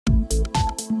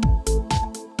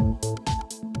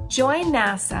Join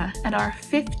NASA and our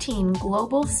 15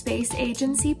 global space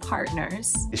agency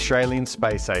partners, Australian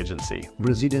Space Agency,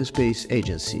 Brazilian Space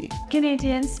Agency,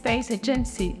 Canadian Space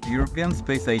Agency, European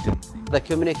Space Agency, the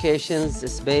Communications,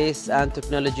 Space and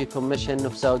Technology Commission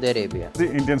of Saudi Arabia,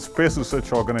 the Indian Space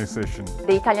Research Organization,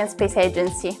 the Italian Space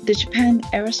Agency, the Japan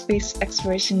Aerospace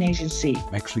Exploration Agency,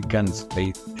 Mexican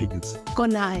Space Agency,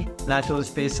 CONAI, National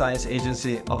Space Science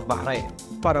Agency of Bahrain,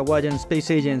 Paraguayan Space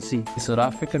Agency, South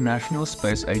Africa National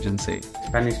Space Agency,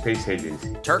 Spanish Space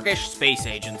Agency, Turkish Space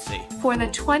Agency. For the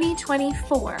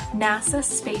 2024 NASA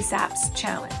Space Apps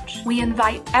Challenge, we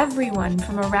invite everyone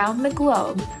from around the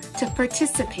globe to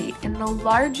participate in the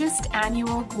largest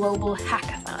annual global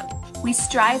hackathon. We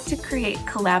strive to create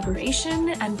collaboration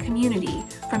and community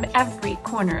from every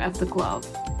corner of the globe.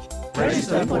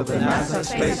 Register for the NASA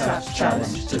Space Apps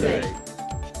Challenge today.